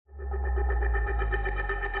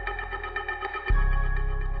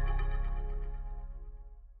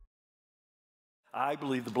I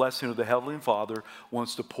believe the blessing of the Heavenly Father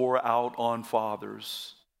wants to pour out on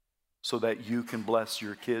fathers so that you can bless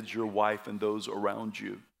your kids, your wife, and those around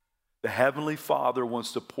you. The Heavenly Father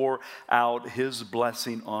wants to pour out His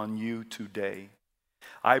blessing on you today.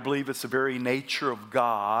 I believe it's the very nature of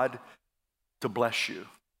God to bless you.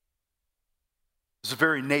 It's the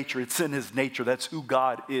very nature. It's in His nature. That's who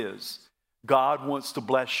God is. God wants to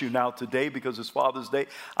bless you now today because it's Father's Day.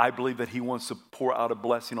 I believe that He wants to pour out a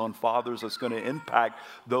blessing on fathers that's going to impact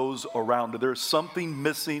those around. There's something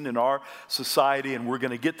missing in our society, and we're going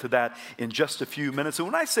to get to that in just a few minutes. And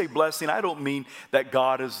when I say blessing, I don't mean that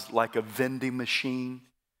God is like a vending machine.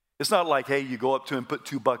 It's not like, hey, you go up to Him, put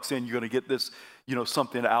 $2 in, you're going to get this,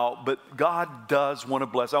 something out. But God does want to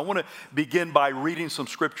bless. I want to begin by reading some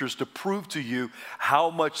scriptures to prove to you how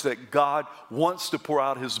much that God wants to pour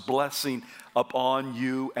out His blessing upon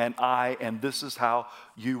you and I. And this is how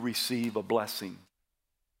you receive a blessing.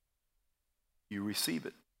 You receive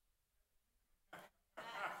it.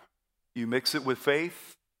 You mix it with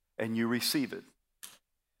faith and you receive it.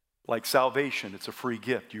 Like salvation, it's a free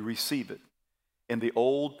gift. You receive it. In the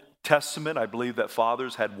Old Testament, I believe that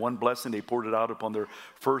fathers had one blessing. They poured it out upon their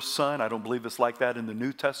first son. I don't believe it's like that in the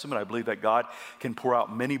New Testament. I believe that God can pour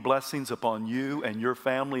out many blessings upon you and your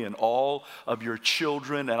family and all of your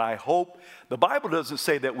children. And I hope the Bible doesn't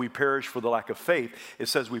say that we perish for the lack of faith. It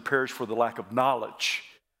says we perish for the lack of knowledge.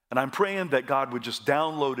 And I'm praying that God would just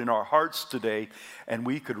download in our hearts today and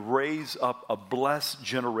we could raise up a blessed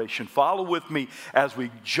generation. Follow with me as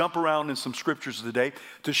we jump around in some scriptures today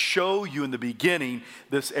to show you in the beginning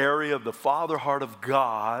this area of the Father heart of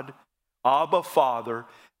God, Abba Father,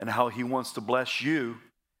 and how He wants to bless you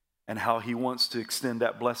and how He wants to extend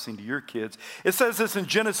that blessing to your kids. It says this in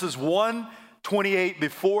Genesis 1:28,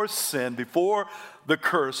 before sin, before the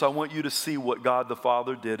curse. I want you to see what God the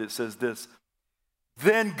Father did. It says this.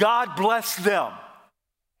 Then God blessed them.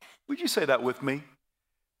 Would you say that with me?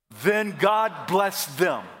 Then God blessed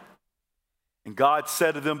them. And God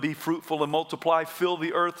said to them, be fruitful and multiply, fill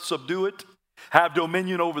the earth, subdue it, have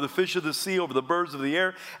dominion over the fish of the sea, over the birds of the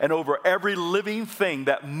air, and over every living thing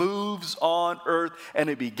that moves on earth. And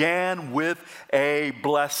it began with a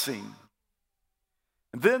blessing.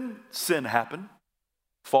 And then sin happened.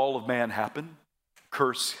 Fall of man happened.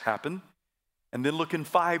 Curse happened. And then look in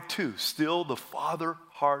 5:2, still the Father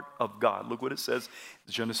heart of God. Look what it says,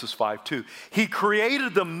 Genesis 5:2. He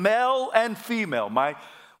created the male and female. My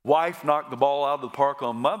wife knocked the ball out of the park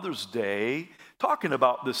on Mother's Day talking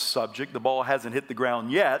about this subject. The ball hasn't hit the ground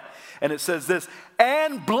yet. And it says this,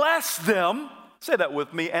 and blessed them, say that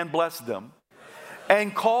with me, and blessed them,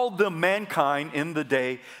 and called them mankind in the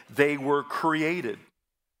day they were created.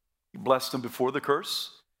 He blessed them before the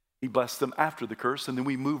curse. He blessed them after the curse. And then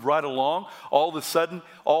we move right along. All of a sudden,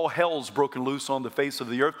 all hell's broken loose on the face of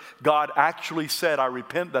the earth. God actually said, I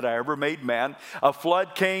repent that I ever made man. A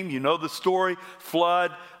flood came. You know the story.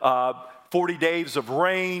 Flood, 40 days of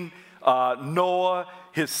rain. Noah,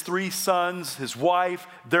 his 3 sons, his wife,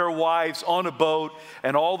 their wives on a boat.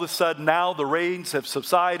 And all of a sudden, now the rains have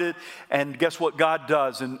subsided. And guess what God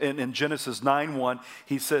does in Genesis 9:1?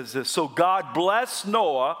 He says this. So God blessed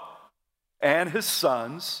Noah and his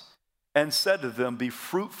sons, and said to them, be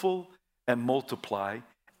fruitful and multiply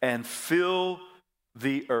and fill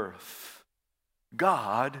the earth.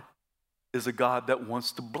 God is a God that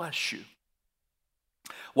wants to bless you.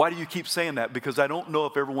 Why do you keep saying that? Because I don't know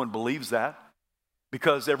if everyone believes that.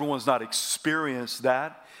 Because everyone's not experienced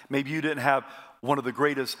that. Maybe you didn't have one of the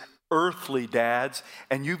greatest earthly dads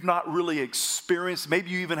and you've not really experienced, maybe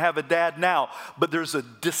you even have a dad now, but there's a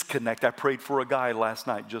disconnect. I prayed for a guy last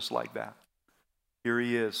night just like that. Here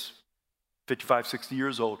he is, 55, 60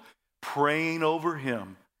 years old, praying over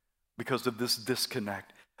him because of this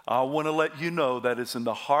disconnect. I want to let you know that it's in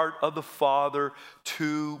the heart of the Father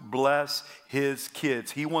to bless His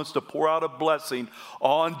kids. He wants to pour out a blessing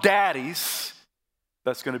on daddies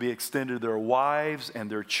that's going to be extended to their wives and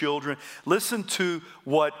their children. Listen to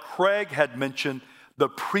what Craig had mentioned, the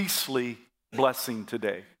priestly blessing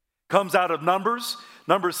today. Comes out of Numbers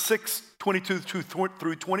 6:22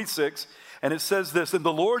 through 26. And it says this, and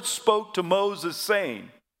the Lord spoke to Moses saying,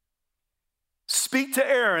 speak to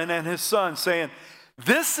Aaron and his son saying,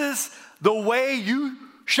 this is the way you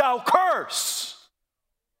shall curse.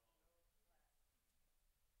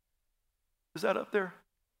 Is that up there?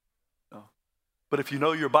 No. But if you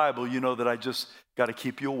know your Bible, you know that I just got to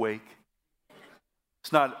keep you awake.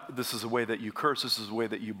 It's not, this is the way that you curse, this is the way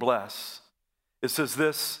that you bless. It says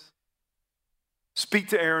this, speak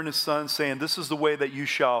to Aaron his son, saying, this is the way that you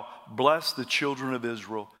shall bless the children of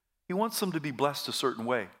Israel. He wants them to be blessed a certain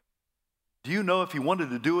way. Do you know if he wanted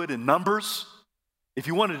to do it in Numbers, if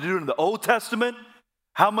he wanted to do it in the Old Testament,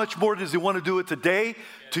 How much more does he want to do it today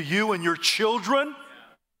to you and your children?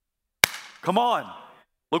 Come on.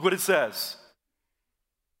 Look what it says.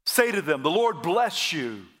 Say to them, the Lord bless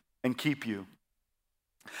you and keep you.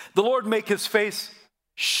 The Lord make his face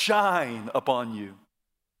shine upon you.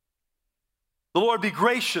 The Lord be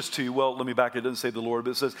gracious to you. Well, let me back. It doesn't say the Lord,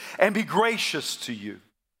 but it says, and be gracious to you.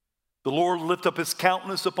 The Lord lift up his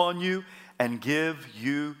countenance upon you and give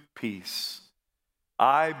you peace.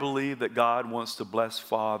 I believe that God wants to bless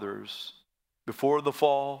fathers before the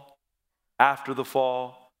fall, after the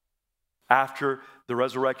fall, after the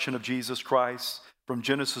resurrection of Jesus Christ. From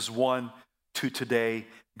Genesis 1 to today,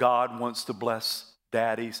 God wants to bless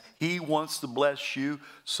daddies. He wants to bless you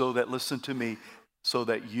so that, listen to me, so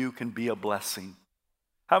that you can be a blessing.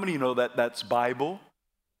 How many of you know that that's Bible?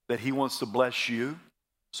 That he wants to bless you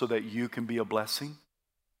so that you can be a blessing?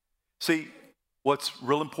 See, what's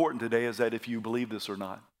real important today is that if you believe this or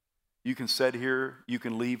not, you can sit here, you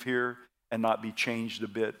can leave here and not be changed a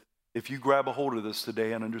bit. If you grab a hold of this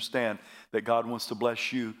today and understand that God wants to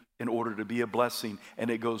bless you in order to be a blessing, and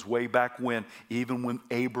it goes way back when, even when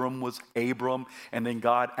Abram was Abram, and then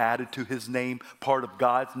God added to his name part of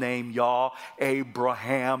God's name, Yah,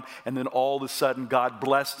 Abraham, and then all of a sudden God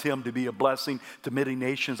blessed him to be a blessing to many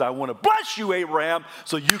nations. I want to bless you, Abraham,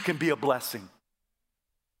 so you can be a blessing.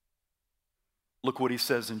 Look what he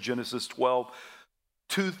says in Genesis 12,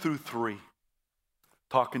 2 through 3,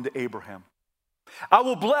 talking to Abraham. I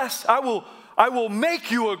will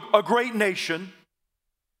make you a great nation.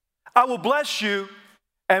 I will bless you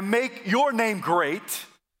and make your name great.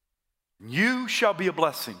 You shall be a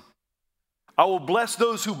blessing. I will bless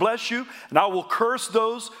those who bless you, and I will curse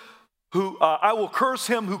those who, I will curse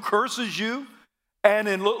him who curses you.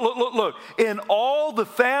 And look, in all the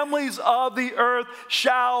families of the earth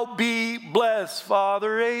shall be blessed.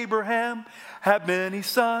 Father Abraham had many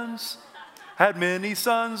sons. Had many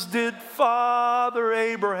sons did Father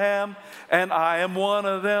Abraham, and I am one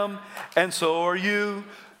of them, and so are you.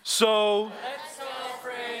 So let's all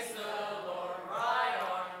praise the Lord. Right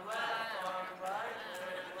arm, left arm, right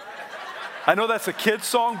arm. I know that's a kid's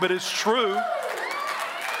song, but it's true.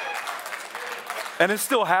 And it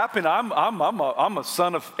still happened. I'm a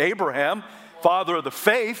son of Abraham, father of the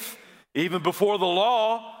faith, even before the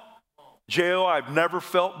law. J.O., I've never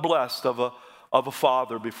felt blessed of a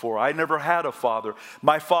father before. I never had a father.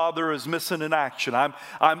 My father is missing in action.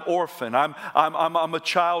 I'm orphan. I'm a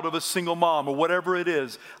child of a single mom, or whatever it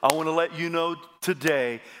is. I want to let you know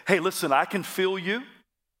today, hey, listen, I can feel you.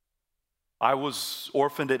 I was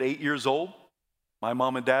orphaned at 8 years old. My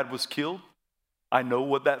mom and dad was killed. I know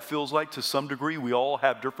what that feels like to some degree. We all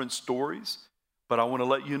have different stories. But I want to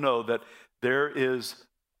let you know that there is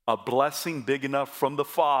a blessing big enough from the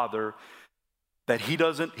Father that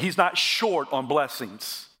he's not short on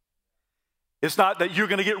blessings. It's not that you're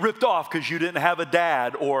going to get ripped off because you didn't have a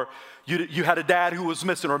dad, or you had a dad who was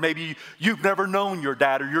missing, or maybe you've never known your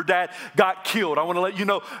dad, or your dad got killed. I want to let you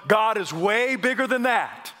know God is way bigger than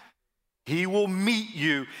that. He will meet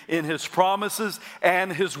you in his promises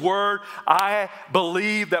and his word. I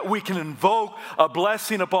believe that we can invoke a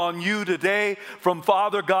blessing upon you today from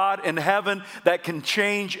Father God in heaven that can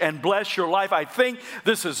change and bless your life. I think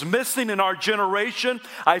this is missing in our generation.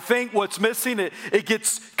 I think what's missing, it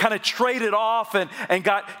gets kind of traded off and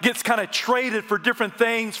gets kind of traded for different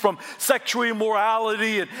things, from sexual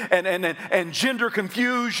immorality and gender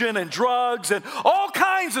confusion and drugs and all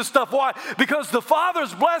kinds of stuff. Why? Because the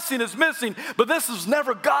Father's blessing is missing. But this is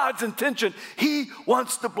never God's intention. He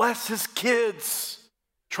wants to bless his kids.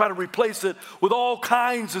 Try to replace it with all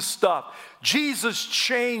kinds of stuff. Jesus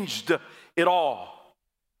changed it all.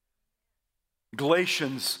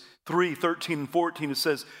 Galatians 3, 13 and 14, it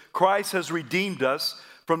says, Christ has redeemed us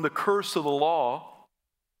from the curse of the law.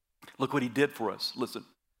 Look what he did for us. Listen.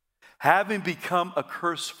 Having become a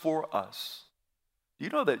curse for us. Do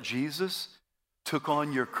you know that Jesus took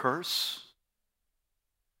on your curse?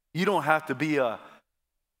 You don't have to be a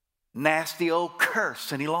nasty old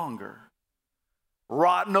curse any longer.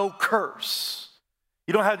 Rotten old curse.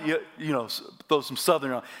 You don't have to, throw some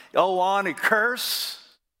southern on. Oh, ornery curse.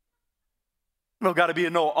 You don't got to be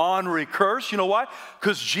no ornery curse. You know why?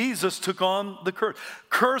 Because Jesus took on the curse.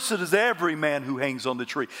 Cursed is every man who hangs on the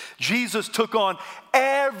tree. Jesus took on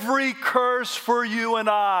every curse for you and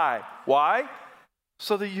I. Why?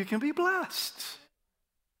 So that you can be blessed.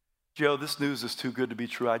 Joe, this news is too good to be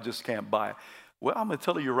true. I just can't buy it. Well, I'm going to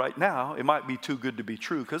tell you right now, it might be too good to be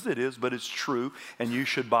true, because it is, but it's true, and you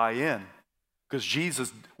should buy in. Because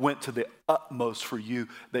Jesus went to the utmost for you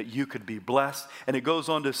that you could be blessed. And it goes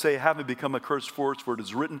on to say, having become a curse for us, for it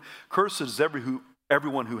is written, cursed is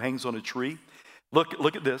everyone who hangs on a tree.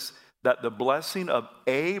 Look at this. that the blessing of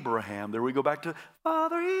Abraham, there we go back to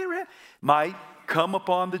Father Abraham, might come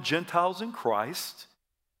upon the Gentiles in Christ,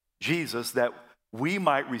 Jesus, that we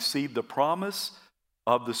might receive the promise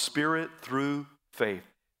of the Spirit through faith.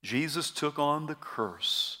 Jesus took on the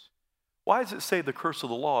curse. Why does it say the curse of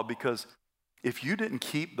the law? Because if you didn't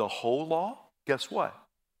keep the whole law, guess what?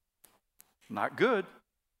 Not good.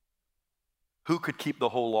 Who could keep the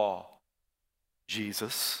whole law?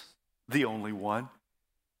 Jesus, the only one.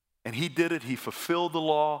 And he did it. He fulfilled the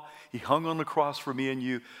law. He hung on the cross for me and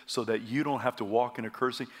you so that you don't have to walk in a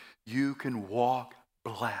cursing. You can walk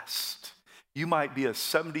blessed. You might be a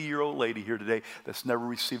 70-year-old lady here today that's never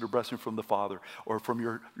received a blessing from the Father or from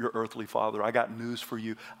your earthly father. I got news for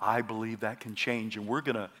you. I believe that can change. And we're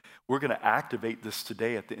gonna activate this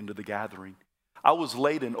today at the end of the gathering. I was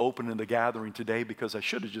late in opening the gathering today because I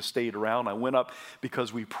should have just stayed around. I went up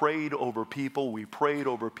because we prayed over people. We prayed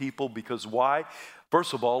over people because why?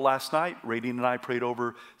 First of all, last night, Radine and I prayed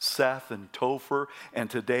over Seth and Topher. And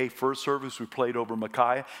today, first service, we prayed over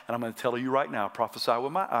Micaiah. And I'm going to tell you right now, prophesy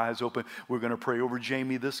with my eyes open, we're going to pray over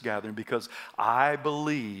Jamie this gathering because I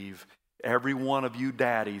believe every one of you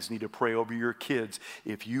daddies need to pray over your kids.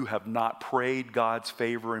 If you have not prayed God's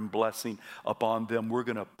favor and blessing upon them, we're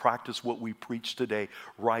going to practice what we preach today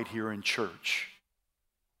right here in church.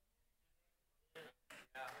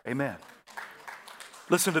 Amen.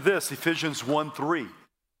 Listen to this, Ephesians 1:3.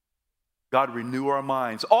 God, renew our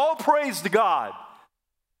minds. All praise to God,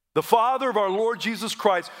 the Father of our Lord Jesus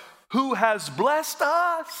Christ, who has blessed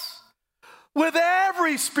us with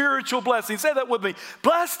every spiritual blessing. Say that with me.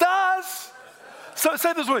 Blessed us. So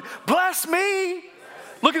say this with me. Bless me.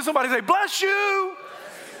 Look at somebody and say, bless you.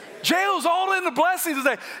 Jail's all into blessings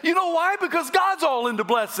today. You know why? Because God's all into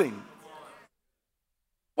blessing.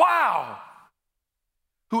 Wow.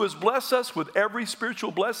 Who has blessed us with every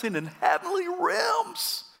spiritual blessing in heavenly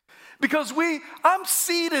realms. Because I'm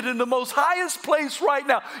seated in the most highest place right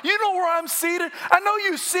now. You know where I'm seated? I know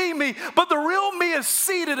you see me, but the real me is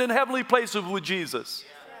seated in heavenly places with Jesus.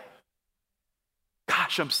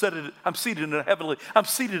 Gosh, I'm seated in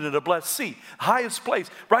a blessed seat. Highest place,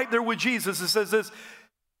 right there with Jesus. It says this,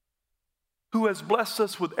 who has blessed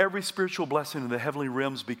us with every spiritual blessing in the heavenly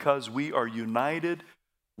realms because we are united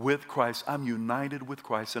with Christ. I'm united with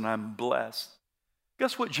Christ and I'm blessed.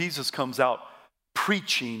 Guess what Jesus comes out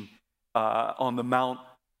preaching on the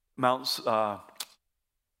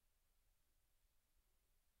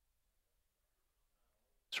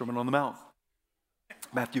Sermon on the Mount,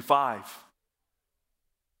 Matthew 5.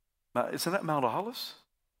 Isn't that Mount Olives?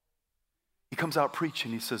 He comes out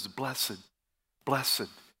preaching. He says, blessed, blessed,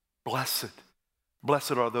 blessed.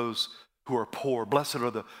 Blessed are those who are poor. Blessed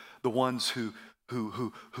are the ones who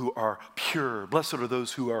are pure. Blessed are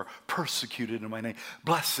those who are persecuted in my name.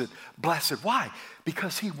 Blessed, blessed. Why?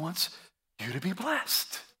 Because he wants you to be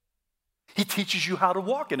blessed. He teaches you how to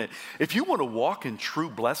walk in it. If you want to walk in true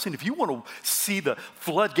blessing, if you want to see the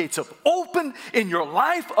floodgates of open in your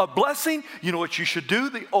life of blessing, you know what you should do?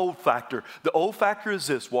 The O factor. The O factor is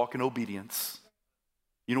this: walk in obedience.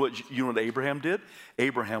 You know what Abraham did?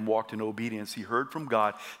 Abraham walked in obedience. He heard from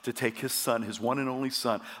God to take his son, his one and only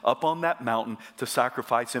son, up on that mountain to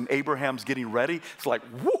sacrifice him. Abraham's getting ready. It's like,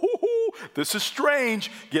 woo-hoo-hoo, this is strange.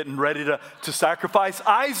 Getting ready to sacrifice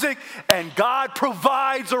Isaac, and God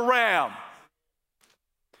provides a ram.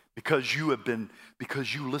 Because you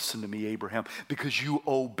listened to me, Abraham, because you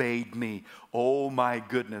obeyed me. Oh my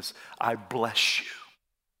goodness, I bless you.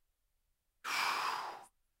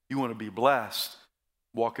 You want to be blessed?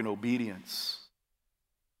 Walk in obedience.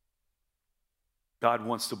 God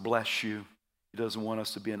wants to bless you. He doesn't want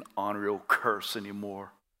us to be an honorary curse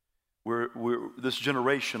anymore. We're this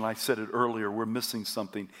generation, I said it earlier, we're missing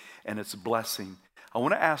something, and it's blessing. I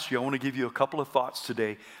want to give you a couple of thoughts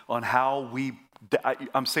today on how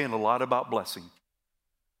I'm saying a lot about blessing,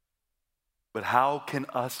 but how can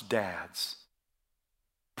us dads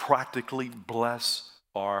practically bless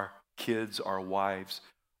our kids, our wives,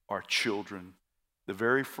 our children? The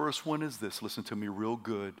very first one is this, listen to me real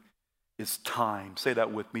good, is time. Say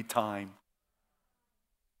that with me, time.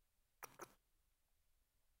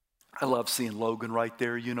 I love seeing Logan right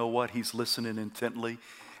there. You know what? He's listening intently,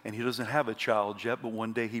 and he doesn't have a child yet, but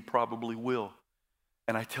one day he probably will.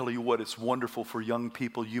 And I tell you what, it's wonderful for young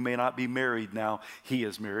people. You may not be married now. He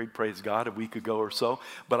is married, praise God, a week ago or so.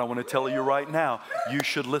 But I want to tell you right now, you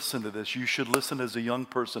should listen to this. You should listen as a young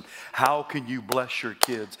person. How can you bless your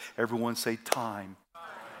kids? Everyone say time.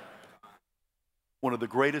 One of the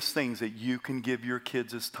greatest things that you can give your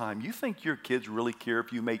kids is time. You think your kids really care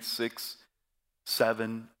if you make 6,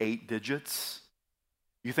 7, 8 digits?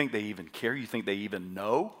 You think they even care? You think they even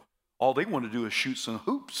know? All they want to do is shoot some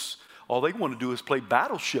hoops. All they want to do is play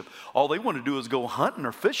Battleship. All they want to do is go hunting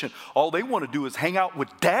or fishing. All they want to do is hang out with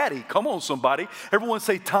Daddy. Come on, somebody. Everyone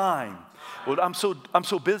say time. Well, I'm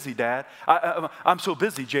so busy, Dad. I'm so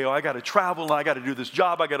busy, J.O. I got to travel and I got to do this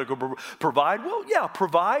job. I got to go provide. Well, yeah,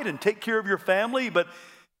 provide and take care of your family, but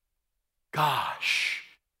gosh,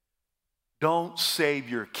 don't save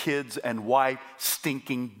your kids and wife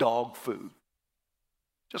stinking dog food.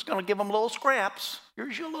 Just going to give them little scraps.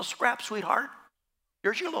 Here's your little scrap, sweetheart.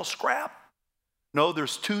 Here's your little scrap. No,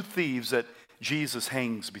 there's two thieves that Jesus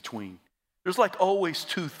hangs between. There's like always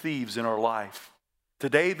two thieves in our life.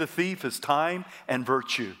 Today, the thief is time and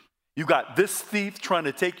virtue. You got this thief trying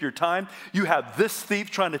to take your time. You have this thief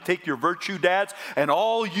trying to take your virtue, dads. And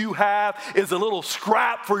all you have is a little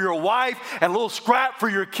scrap for your wife and a little scrap for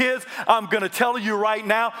your kids. I'm going to tell you right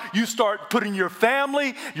now, you start putting your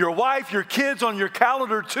family, your wife, your kids on your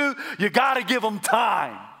calendar too. You got to give them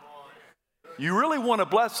time. You really want to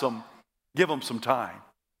bless them, give them some time.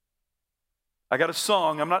 I got a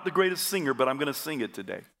song. I'm not the greatest singer, but I'm going to sing it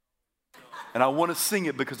today. And I want to sing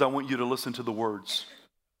it because I want you to listen to the words.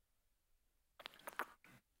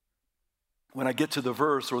 When I get to the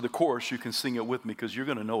verse or the chorus, you can sing it with me because you're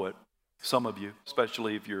going to know it. Some of you,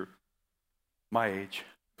 especially if you're my age.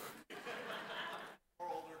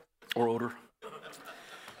 Or older.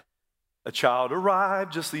 A child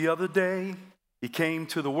arrived just the other day. He came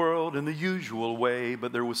to the world in the usual way,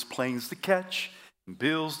 but there was planes to catch and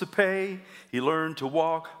bills to pay. He learned to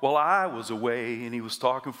walk while I was away, and he was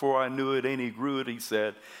talking before I knew it, and he grew it. He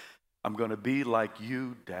said, I'm going to be like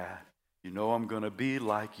you, Dad. You know I'm going to be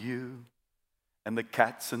like you. And the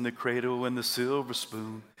cat's in the cradle and the silver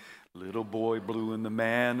spoon. Little boy blue and the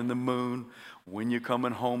man in the moon. When you're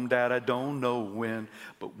coming home, Dad, I don't know when,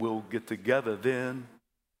 but we'll get together then.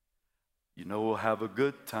 You know we'll have a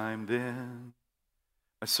good time then.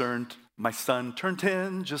 My son turned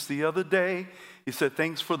 10 just the other day. He said,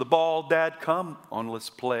 thanks for the ball, Dad. Come on,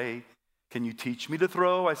 let's play. Can you teach me to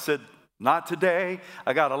throw? I said, not today.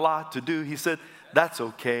 I got a lot to do. He said, that's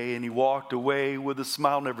okay. And he walked away with a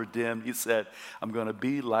smile never dim. He said, I'm going to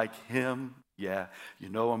be like him. Yeah, you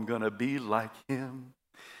know I'm going to be like him.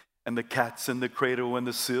 And the cat's in the cradle and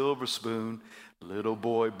the silver spoon. Little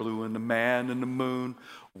boy blue and the man in the moon.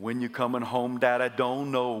 When you're coming home, Dad, I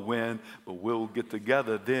don't know when, but we'll get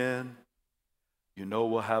together then. You know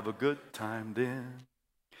we'll have a good time then.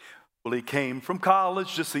 Well, he came from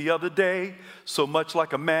college just the other day. So much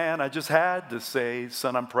like a man, I just had to say,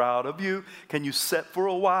 son, I'm proud of you. Can you sit for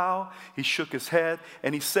a while? He shook his head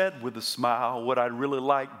and he said with a smile, what I'd really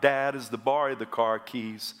like, Dad, is to borrow the car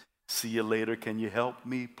keys. See you later. Can you help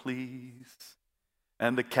me, please?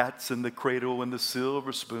 And the cat's in the cradle and the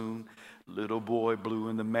silver spoon. Little boy blue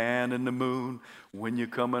and the man in the moon. When you're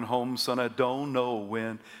coming home, son, I don't know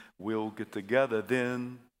when. We'll get together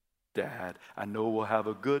then. Dad, I know we'll have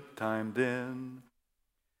a good time then.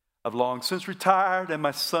 I've long since retired and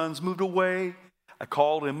my son's moved away. I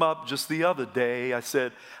called him up just the other day. I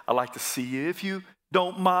said, I'd like to see you if you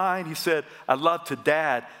don't mind. He said, I'd love to,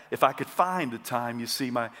 Dad, if I could find the time. You see,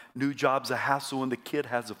 my new job's a hassle and the kid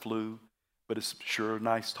has a flu. But it's sure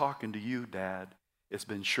nice talking to you, Dad. It's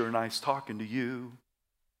been sure nice talking to you.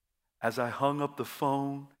 As I hung up the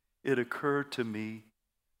phone, it occurred to me,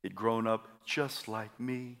 he'd grown up just like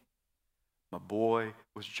me. My boy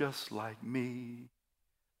was just like me.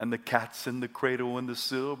 And the cat's in the cradle and the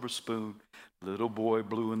silver spoon. Little boy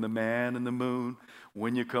blue and the man in the moon.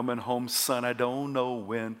 When you're coming home, son, I don't know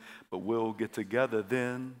when, but we'll get together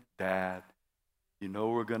then, Dad. You know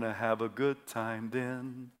we're going to have a good time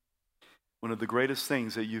then. One of the greatest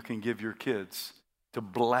things that you can give your kids to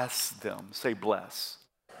bless them, say bless,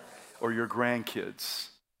 or your grandkids,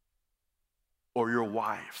 or your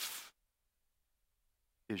wife,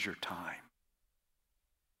 is your time.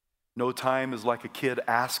 No time is like a kid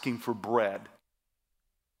asking for bread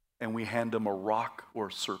and we hand them a rock or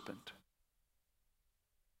a serpent.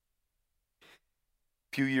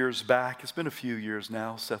 A few years back, it's been a few years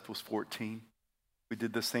now, Seth was 14. We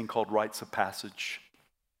did this thing called Rites of Passage.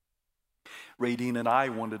 Radine and I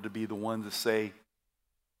wanted to be the one to say,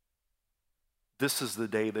 this is the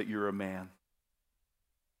day that you're a man.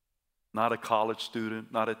 Not a college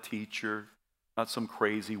student, not a teacher, not some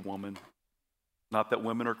crazy woman. Not that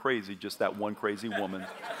women are crazy, just that one crazy woman.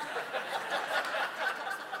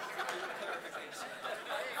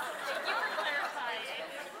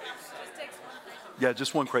 Yeah,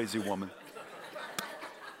 just one crazy woman.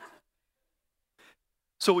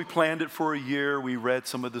 So we planned it for a year. We read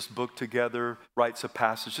some of this book together, Rites of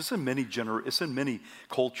Passage. It's in many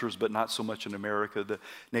cultures, but not so much in America. The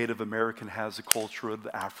Native American has a culture of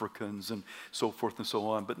the Africans and so forth and so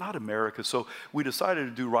on, but not America. So we decided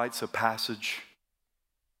to do Rites of Passage.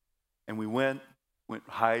 And we went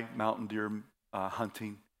high mountain deer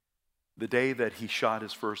hunting. The day that he shot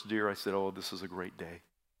his first deer, I said, oh, this is a great day.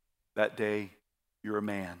 That day, you're a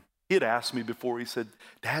man. He had asked me before, he said,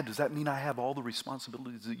 Dad, does that mean I have all the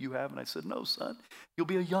responsibilities that you have? And I said, no, son, you'll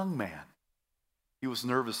be a young man. He was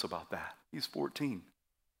nervous about that. He's 14.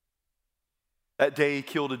 That day he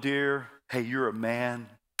killed a deer. Hey, you're a man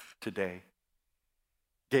today.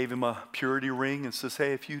 Gave him a purity ring and says,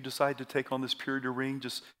 hey, if you decide to take on this purity ring,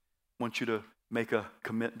 just want you to make a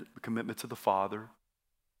commitment to the Father,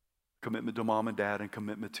 commitment to mom and dad, and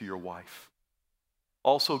commitment to your wife.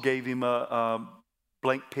 Also gave him a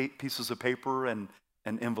blank pieces of paper and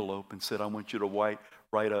an envelope and said, I want you to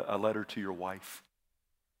write a letter to your wife.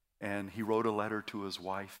 And he wrote a letter to his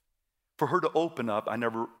wife. For her to open up, I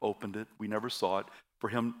never opened it. We never saw it.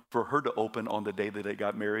 For her to open on the day that they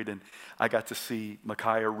got married. And I got to see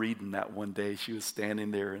Micaiah reading that one day. She was standing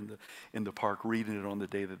there in the park reading it on the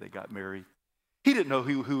day that they got married. He didn't know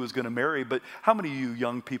who was going to marry, but how many of you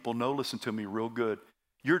young people know, listen to me real good,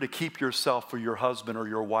 you're to keep yourself for your husband or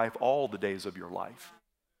your wife all the days of your life.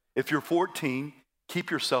 If you're 14,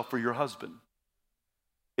 keep yourself for your husband.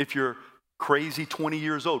 If you're crazy 20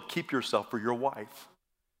 years old, keep yourself for your wife.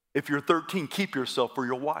 If you're 13, keep yourself for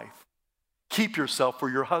your wife. Keep yourself for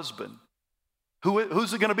your husband.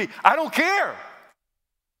 Who's it going to be? I don't care.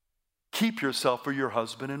 Keep yourself for your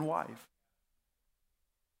husband and wife.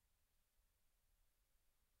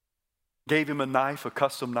 Gave him a knife, a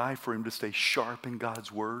custom knife for him to stay sharp in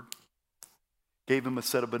God's word. Gave him a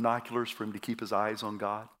set of binoculars for him to keep his eyes on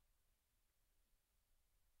God.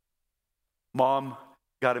 Mom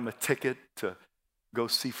got him a ticket to go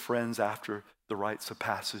see friends after the Rites of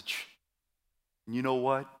Passage. And you know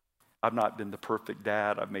what? I've not been the perfect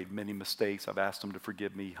dad. I've made many mistakes. I've asked him to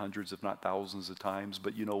forgive me hundreds, if not thousands of times.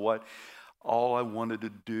 But you know what? All I wanted to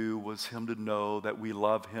do was him to know that we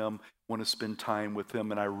love him, want to spend time with him,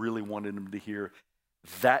 and I really wanted him to hear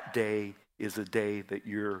that day is a day that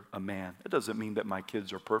you're a man. It doesn't mean that my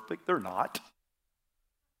kids are perfect. They're not.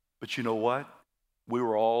 But you know what? We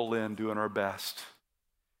were all in doing our best.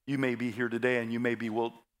 You may be here today and you may be,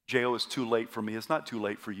 well, J.O., it's too late for me. It's not too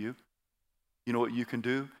late for you. You know what you can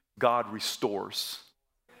do? God restores.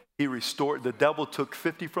 He restored. The devil took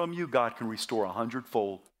 50 from you. God can restore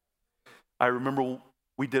 100-fold. I remember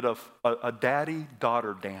we did a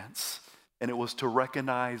daddy-daughter dance, and it was to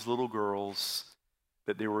recognize little girls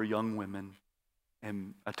that they were young women.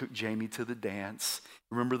 And I took Jamie to the dance.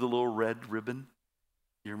 Remember the little red ribbon?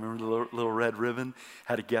 You remember the little red ribbon?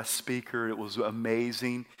 Had a guest speaker. It was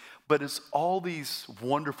amazing. But it's all these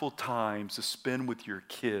wonderful times to spend with your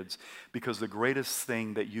kids, because the greatest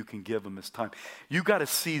thing that you can give them is time. You got to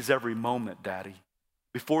seize every moment, Daddy.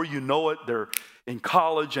 Before you know it, they're in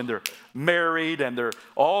college and they're married and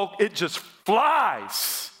it just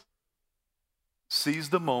flies. Seize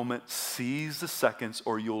the moment, seize the seconds,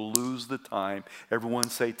 or you'll lose the time. Everyone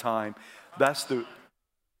say time.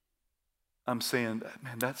 I'm saying,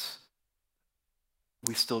 man,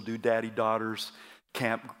 we still do daddy-daughters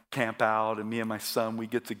camp out, and me and my son, we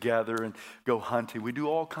get together and go hunting. We do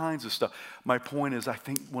all kinds of stuff. My point is, I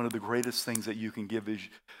think one of the greatest things that you can give is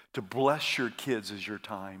to bless your kids is your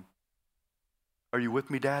time. Are you with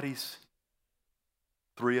me, daddies?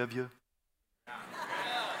 3 of you?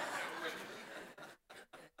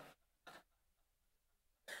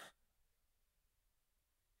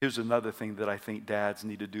 Here's another thing that I think dads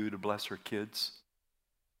need to do to bless their kids,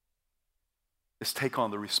 is take on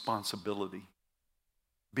the responsibility.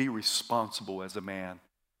 Be responsible as a man.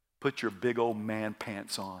 Put your big old man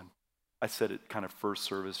pants on. I said it kind of first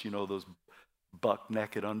service, you know those buck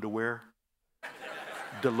naked underwear?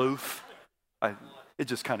 Duluth. It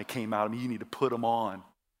just kind of came out of me. You need to put them on.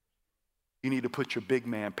 You need to put your big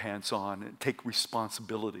man pants on and take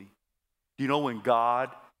responsibility. Do you know when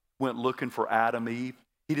God went looking for Adam and Eve,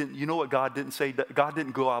 you know what God didn't say? God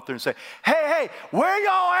didn't go out there and say, hey, where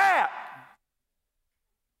y'all at?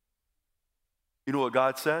 You know what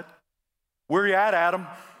God said? Where you at, Adam?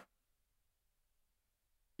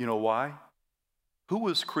 You know why? Who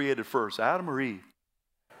was created first, Adam or Eve?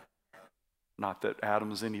 Not that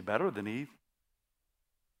Adam is any better than Eve.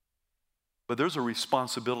 But there's a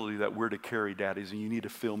responsibility that we're to carry, daddies, and you need to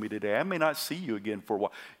feel me today. I may not see you again for a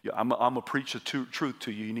while. I'm going to preach the truth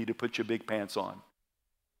to you. You need to put your big pants on.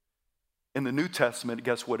 In the New Testament,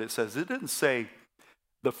 guess what it says? It didn't say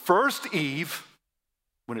the first Eve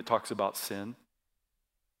when it talks about sin.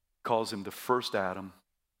 calls him the first Adam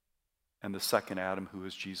and the second Adam, who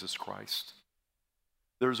is Jesus Christ.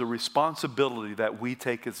 There's a responsibility that we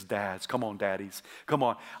take as dads. Come on, daddies. Come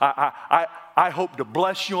on. I hope to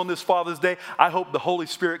bless you on this Father's Day. I hope the Holy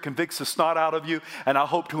Spirit convicts the snot out of you. And I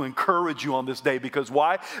hope to encourage you on this day. Because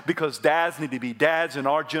why? Because dads need to be dads in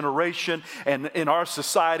our generation and in our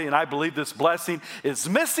society. And I believe this blessing is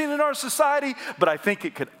missing in our society. But I think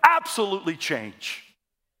it could absolutely change.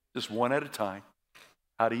 Just one at a time.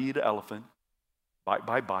 How to eat an elephant. Bite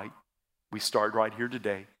by bite. We start right here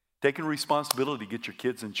today. Taking responsibility to get your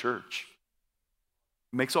kids in church.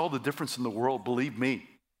 It makes all the difference in the world, believe me.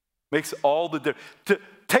 Makes all the difference. To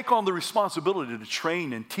take on the responsibility to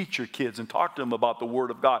train and teach your kids and talk to them about the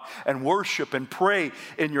Word of God and worship and pray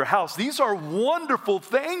in your house. These are wonderful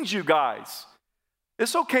things, you guys.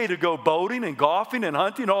 It's okay to go boating and golfing and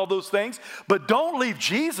hunting, all those things, but don't leave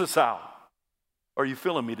Jesus out. Are you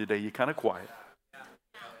feeling me today? You're kind of quiet.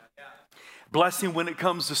 Blessing when it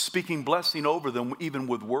comes to speaking blessing over them, even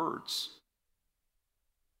with words.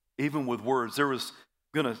 Even with words. I'm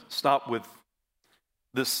going to stop with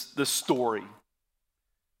this story.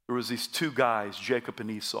 There was these two guys, Jacob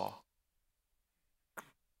and Esau.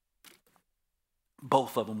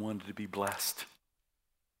 Both of them wanted to be blessed.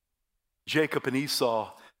 Jacob and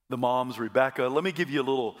Esau, the moms, Rebecca. Let me give you a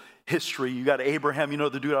little history. You got Abraham, you know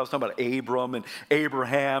the dude I was talking about, Abram and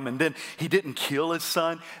Abraham, and then he didn't kill his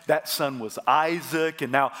son. That son was Isaac,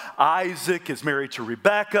 and now Isaac is married to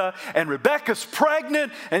Rebecca, and Rebecca's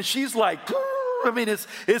pregnant, and she's like, I mean,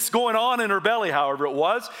 it's going on in her belly, however it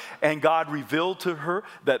was, and God revealed to her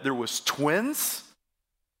that there was twins,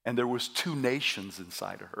 and there was two nations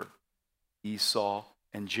inside of her, Esau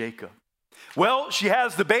and Jacob. Well, she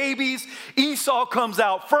has the babies. Esau comes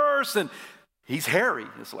out first, and he's hairy.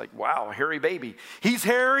 It's like, wow, hairy baby. He's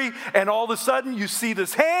hairy, and all of a sudden you see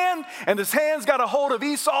this hand, and this hand's got a hold of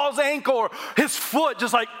Esau's ankle or his foot,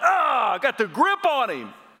 just like, got the grip on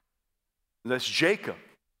him. And that's Jacob.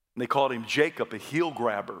 And they called him Jacob, a heel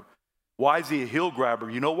grabber. Why is he a heel grabber?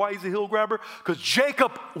 You know why he's a heel grabber? Because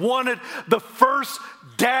Jacob wanted the first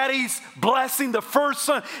daddy's blessing, the first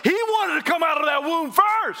son. He wanted to come out of that womb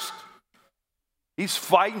first. He's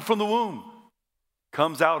fighting from the womb.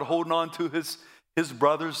 Comes out holding on to his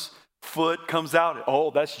brother's foot. Comes out.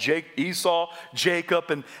 Oh, that's Esau,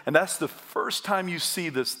 Jacob. And that's the first time you see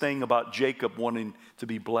this thing about Jacob wanting to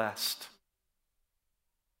be blessed.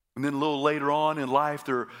 And then a little later on in life,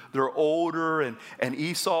 they're older. And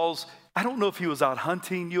Esau's, I don't know if he was out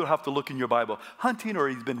hunting. You'll have to look in your Bible. Hunting, or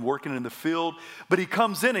he's been working in the field. But he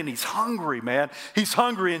comes in and he's hungry, man. He's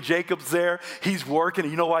hungry, and Jacob's there. He's working.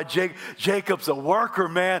 And you know why? Jacob's a worker,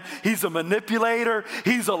 man. He's a manipulator.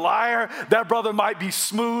 He's a liar. That brother might be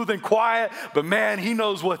smooth and quiet, but man, he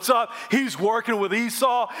knows what's up. He's working with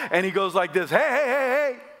Esau, and he goes like this,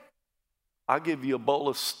 hey. I'll give you a bowl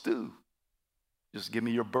of stew. Just give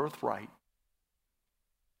me your birthright.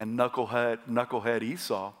 And knucklehead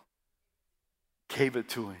Esau gave it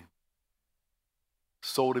to him.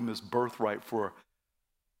 Sold him his birthright for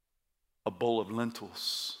a bowl of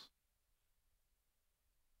lentils.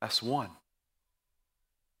 That's one.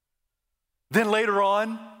 Then later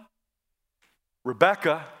on,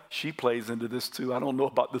 Rebecca, she plays into this too. I don't know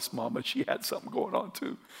about this mama. She had something going on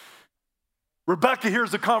too. Rebecca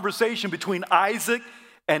hears a conversation between Isaac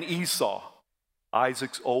and Esau.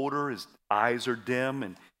 Isaac's older, his eyes are dim,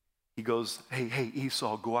 and he goes, hey,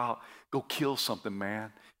 Esau, go out. Go kill something,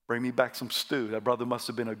 man. Bring me back some stew. That brother must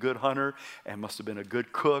have been a good hunter and must have been a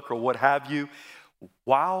good cook or what have you.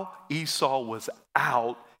 While Esau was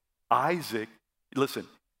out,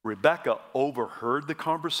 Rebecca overheard the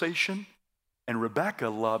conversation, and Rebecca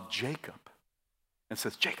loved Jacob and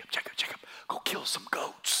says, Jacob, go kill some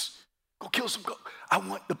goats. Go kill some goats. I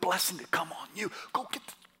want the blessing to come on you. Go get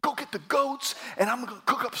the goats, and I'm going to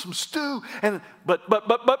cook up some stew. And but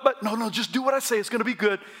no, just do what I say. It's going to be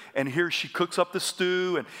good. And here she cooks up the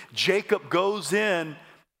stew, and Jacob goes in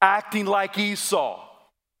acting like Esau.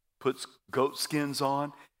 Puts goat skins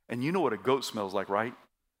on. And you know what a goat smells like, right?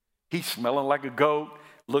 He's smelling like a goat,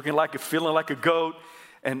 feeling like a goat.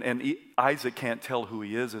 And Isaac can't tell who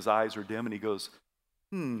he is. His eyes are dim, and he goes,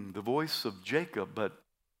 the voice of Jacob, but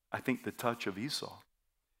I think the touch of Esau.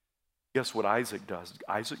 Guess what Isaac does?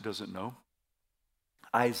 Isaac doesn't know.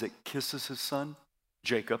 Isaac kisses his son,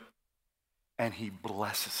 Jacob, and he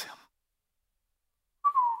blesses him.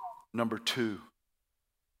 Number 2,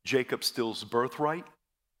 Jacob steals birthright.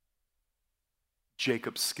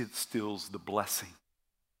 Jacob steals the blessing.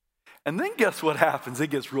 And then guess what happens? It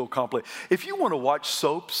gets real complicated. If you want to watch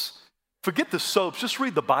soaps, forget the soaps. Just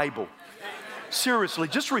read the Bible. Seriously,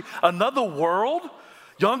 just read Another World.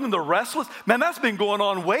 Young and the Restless. Man, that's been going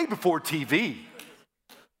on way before TV.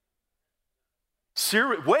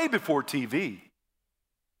 Way before TV.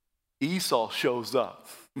 Esau shows up.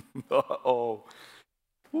 Uh-oh.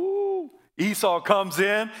 Woo. Esau comes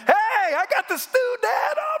in. Hey, I got the stew,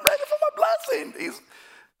 Dad. I'm ready for my blessing.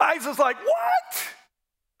 Isaac's like, what?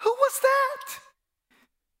 Who was that?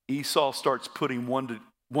 Esau starts putting one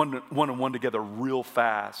and one together real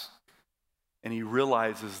fast. And he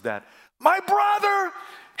realizes that, my brother,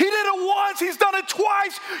 he did it once, he's done it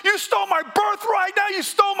twice. You stole my birthright, now you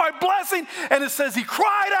stole my blessing. And it says he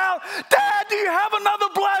cried out, Dad, do you have another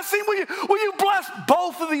blessing? Will you bless?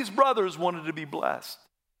 Both of these brothers wanted to be blessed.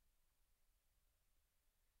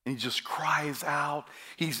 And he just cries out.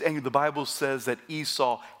 He's angry. The Bible says that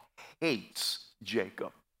Esau hates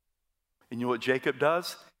Jacob. And you know what Jacob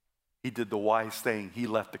does? He did the wise thing. He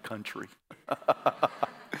left the country.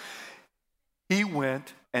 He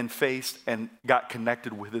went and faced and got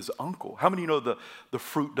connected with his uncle. How many of you know the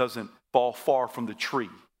fruit doesn't fall far from the tree?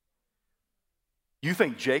 You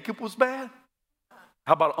think Jacob was bad?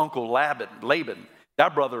 How about Uncle Laban?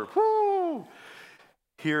 That brother, whoo!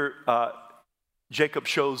 Here, Jacob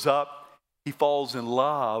shows up. He falls in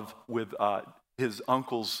love with his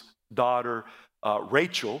uncle's daughter,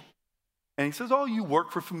 Rachel. And he says, oh, you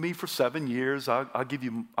worked for me for 7 years. I'll give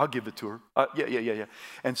it to her. Yeah.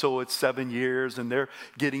 And so it's 7 years, and they're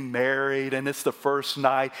getting married, and it's the first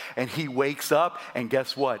night, and he wakes up, and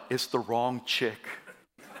guess what? It's the wrong chick.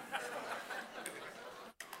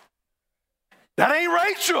 That ain't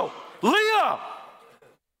Rachel. Leah,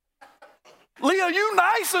 you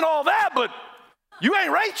nice and all that, but you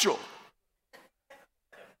ain't Rachel.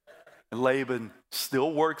 And Laban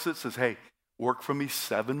still works it, says, hey, work for me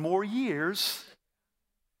 7 more years.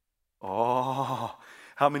 Oh,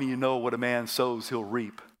 how many of you know what a man sows, he'll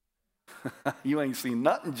reap? You ain't seen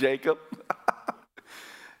nothing, Jacob.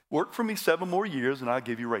 Work for me 7 more years and I'll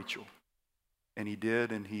give you Rachel. And he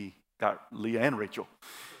did, and he got Leah and Rachel.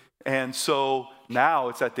 And so now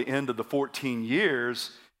it's at the end of the 14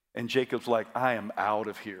 years, and Jacob's like, I am out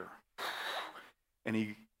of here. And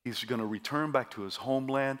he's going to return back to his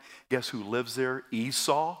homeland. Guess who lives there?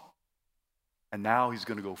 Esau. And now he's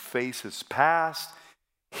going to go face his past.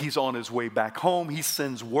 He's on his way back home. He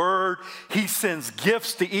sends word. He sends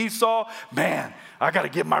gifts to Esau. Man, I got to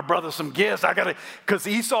give my brother some gifts. Because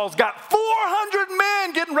Esau's got 400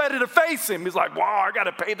 men getting ready to face him. He's like, wow, I got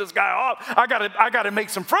to pay this guy off. I got to make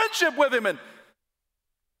some friendship with him. And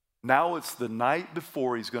now it's the night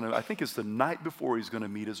before he's going to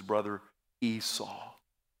meet his brother Esau.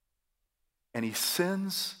 And he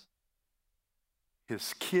sends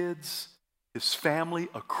his kids, his family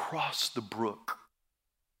across the brook.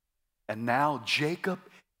 And now Jacob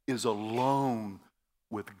is alone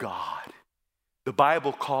with God. The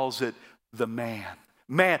Bible calls it the man.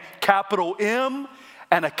 Man, capital M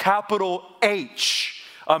and a capital H.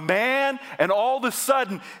 A man, and all of a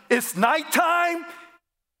sudden it's nighttime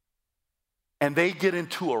and they get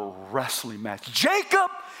into a wrestling match.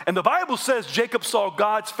 Jacob, and the Bible says Jacob saw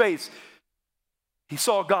God's face. He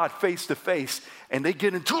saw God face to face, and they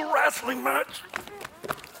get into a wrestling match.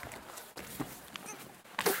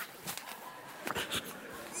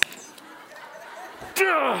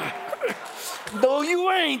 No, you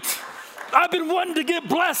ain't. I've been wanting to get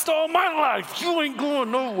blessed all my life. You ain't going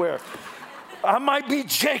nowhere. I might be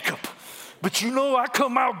Jacob, but you know I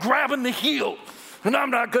come out grabbing the heel, and I'm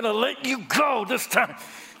not going to let you go this time.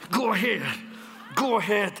 Go ahead. Go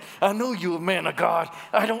ahead. I know you're a man of God.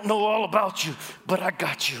 I don't know all about you, but I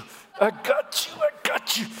got you. I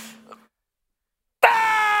got you.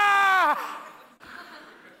 Ah!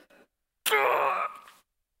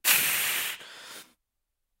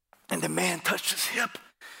 And the man touched his hip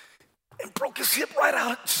and broke his hip right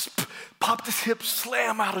out. Just popped his hip,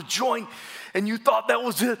 slam out of joint. And you thought that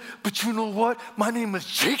was it. But you know what? My name is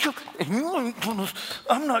Jacob, and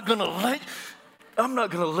I'm not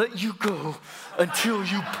gonna let you go until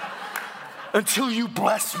you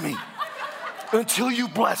bless me. Until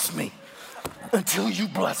you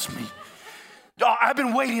bless me. I've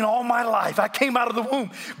been waiting all my life. I came out of the womb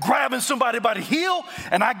grabbing somebody by the heel,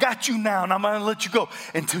 and I got you now, and I'm going to let you go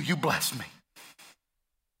until you bless me.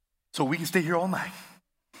 So we can stay here all night.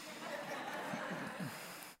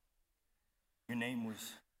 Your name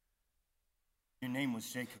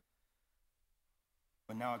was Jacob,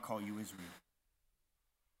 but now I call you Israel.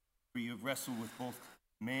 For you have wrestled with both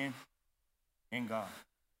man and God,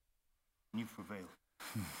 and you've prevailed.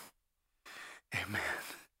 Amen.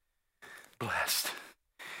 Blessed.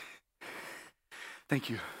 Thank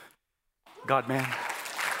you, God, man.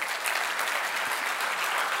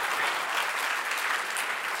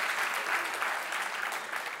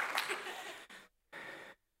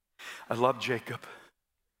 I love Jacob.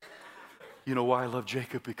 You know why I love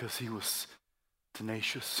Jacob? Because he was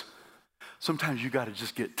tenacious. Sometimes you got to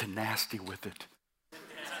just get tenacity with it.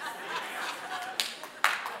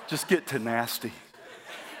 Just get tenacity.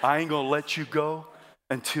 I ain't going to let you go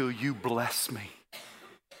until you bless me.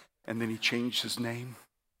 And then he changed his name.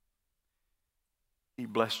 He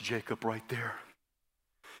blessed Jacob right there.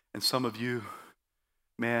 And some of you,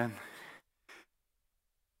 man,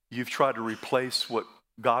 you've tried to replace what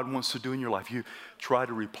God wants to do in your life. You try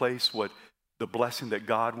to replace what the blessing that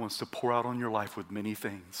God wants to pour out on your life with many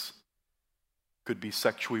things. Could be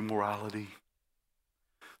sexual immorality,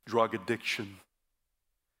 drug addiction,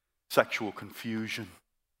 sexual confusion,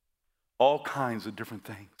 all kinds of different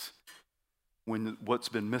things. When what's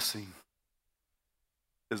been missing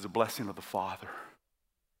is the blessing of the Father.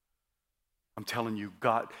 I'm telling you,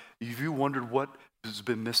 God, if you wondered what has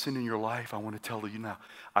been missing in your life, I want to tell you now,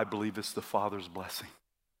 I believe it's the Father's blessing.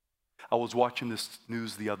 I was watching this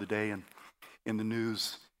news the other day, and in the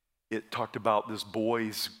news, it talked about this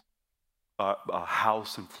boy's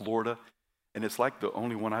house in Florida, and it's like the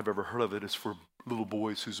only one I've ever heard of it is for little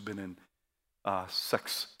boys who's been in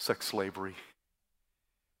sex slavery.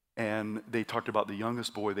 And they talked about the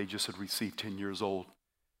youngest boy they just had received, 10 years old,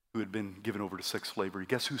 who had been given over to sex slavery.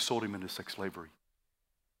 Guess who sold him into sex slavery?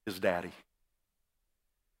 His daddy.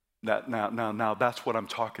 Now, that's what I'm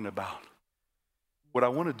talking about. What I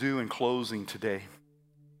want to do in closing today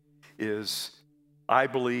is I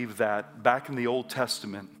believe that back in the Old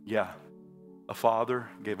Testament, a father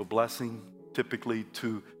gave a blessing typically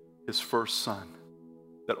to his first son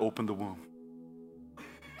that opened the womb.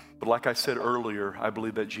 But like I said earlier, I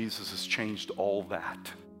believe that Jesus has changed all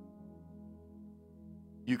that.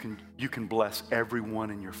 You can bless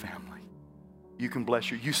everyone in your family. You can bless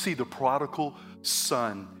you see the prodigal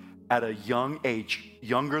son at a young age,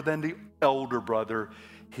 younger than the elder brother,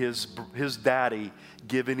 his daddy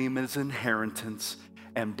giving him his inheritance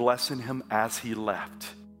and blessing him as he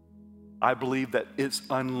left. I believe that it's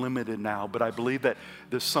unlimited now, but I believe that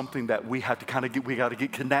there's something that we have to kind of get, we got to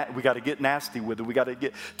get nasty with it. We got to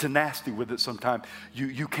get tenacity with it sometime.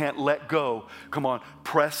 You can't let go. Come on,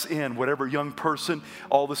 press in. Whatever young person,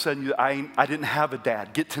 all of a sudden, I didn't have a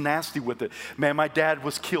dad. Get tenacity with it. Man, my dad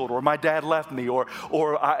was killed, or my dad left me, or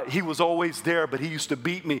he was always there, but he used to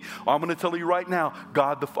beat me. I'm going to tell you right now,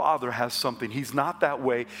 God the Father has something. He's not that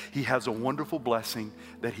way. He has a wonderful blessing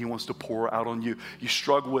that he wants to pour out on you. You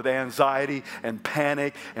struggle with anxiety and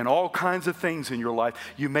panic and all kinds of things in your life.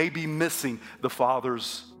 You may be missing the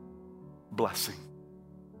Father's blessing.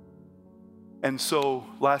 And so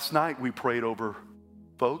last night we prayed over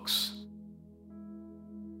folks.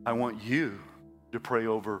 I want you to pray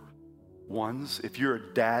over ones. If you're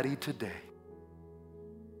a daddy today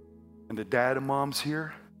and the dad and mom's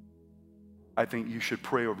here, I think you should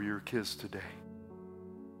pray over your kids today.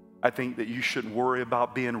 I think that you shouldn't worry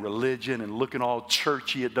about being religion and looking all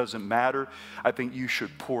churchy. It doesn't matter. I think you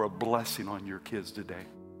should pour a blessing on your kids today.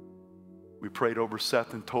 We prayed over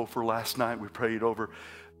Seth and Topher last night. We prayed over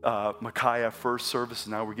Micaiah first service.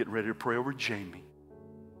 And now we're getting ready to pray over Jamie.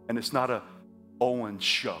 And it's not a Owen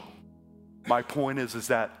show. My point is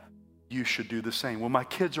that you should do the same. When my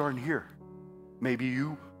kids aren't here, maybe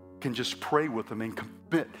you can just pray with them and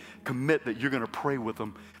commit that you're going to pray with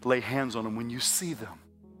them, lay hands on them when you see them.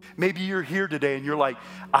 Maybe you're here today and you're like,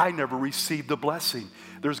 I never received the blessing.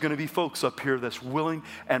 There's going to be folks up here that's willing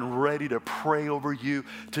and ready to pray over you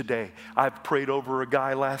today. I've prayed over a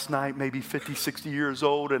guy last night, maybe 50, 60 years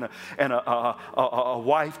old, and a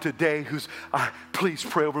wife today who's, please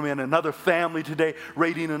pray over me, and another family today,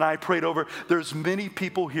 Radine and I prayed over. There's many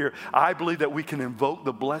people here. I believe that we can invoke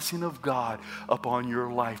the blessing of God upon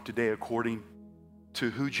your life today according to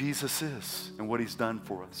who Jesus is and what he's done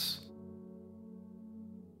for us.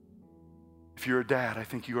 If you're a dad, I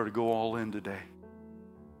think you ought to go all in today.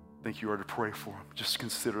 I think you ought to pray for him. Just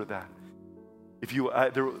consider that.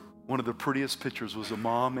 One of the prettiest pictures was a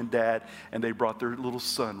mom and dad, and they brought their little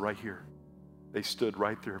son right here. They stood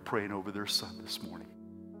right there praying over their son this morning.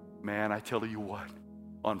 Man, I tell you what,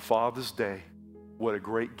 on Father's Day, what a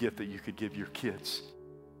great gift that you could give your kids.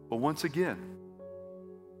 But once again,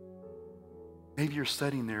 maybe you're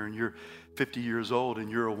sitting there and you're 50 years old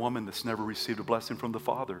and you're a woman that's never received a blessing from the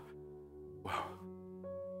Father. Well,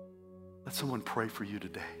 let someone pray for you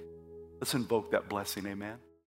today. Let's invoke that blessing, amen.